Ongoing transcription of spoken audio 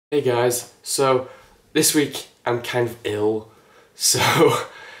Hey guys, so this week I'm kind of ill, so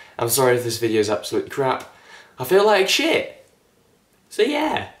I'm sorry if this video is absolute crap. I feel like shit. So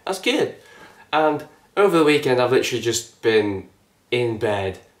yeah, that's good. And over the weekend I've literally just been in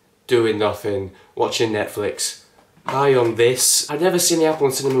bed, doing nothing, watching Netflix, high on this. I'd never seen the apple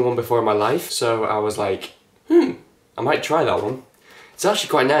and cinnamon one before in my life, so I was like, I might try that one. It's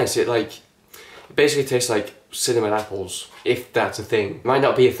actually quite nice. It basically tastes like cinnamon apples, if that's a thing. It might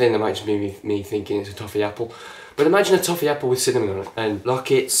not be a thing, it might just be me thinking it's a toffee apple. But imagine a toffee apple with cinnamon on it, and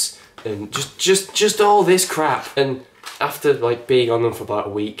lockets, and just all this crap. And after like being on them for about a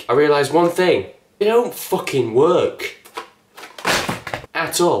week, I realised one thing. They don't fucking work.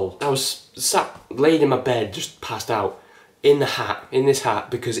 At all. I was sat, laid in my bed, just passed out, in this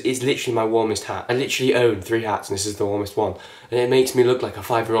hat, because it's literally my warmest hat. I literally own 3 hats and this is the warmest one. And it makes me look like a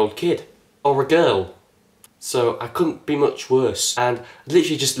 5-year-old kid. Or a girl. So I couldn't be much worse, and I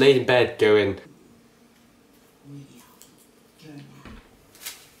literally just laid in bed going,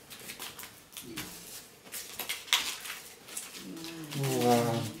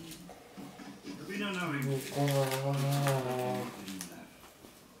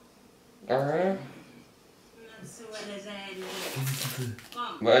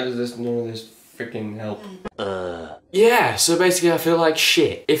 why does none of this freaking help? Yeah, so basically I feel like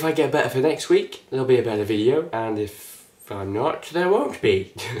shit. If I get better for next week, there'll be a better video, and if I'm not, there won't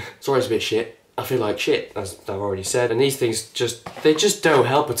be. Sorry it's a bit shit. I feel like shit, as I've already said, and these things they just don't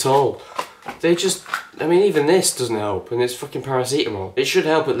help at all. I mean, even this doesn't help, and it's fucking paracetamol. It should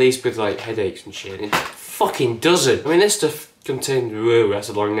help at least with like headaches and shit, and it fucking doesn't. I mean, this stuff contains, whoa, that's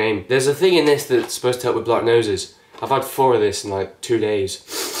a long name. There's a thing in this that's supposed to help with black noses. I've had 4 of this in like 2 days.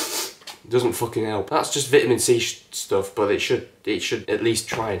 Doesn't fucking help. That's just vitamin C stuff, but it should at least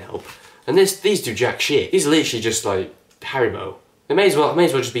try and help. And these do jack shit. These are literally just like Haribo. I may as well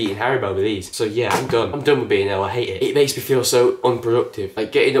just be eating Haribo with these. So yeah, I'm done. I'm done with being ill. I hate it. It makes me feel so unproductive.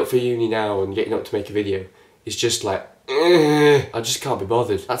 Like getting up for uni now and getting up to make a video is just like, I just can't be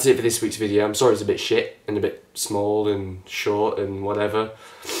bothered. That's it for this week's video. I'm sorry it's a bit shit and a bit small and short and whatever.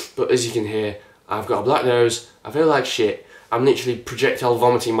 But as you can hear, I've got a black nose. I feel like shit. I'm literally projectile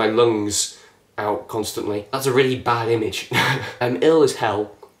vomiting my lungs out constantly. That's a really bad image. I'm ill as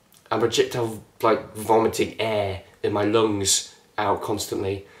hell. I'm projectile vomiting air in my lungs out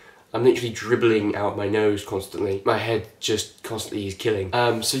constantly. I'm literally dribbling out my nose constantly. My head just constantly is killing.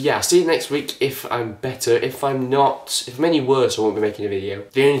 So yeah, see you next week if I'm better. If I'm not, if I'm any worse, I won't be making a video.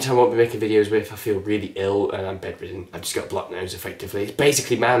 The only time I won't be making videos is if I feel really ill and I'm bedridden. I've just got a blocked nose effectively. It's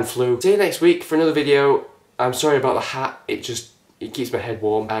basically man flu. See you next week for another video. I'm sorry about the hat, it keeps my head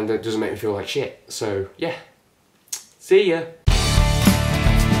warm and it doesn't make me feel like shit. So yeah, see ya.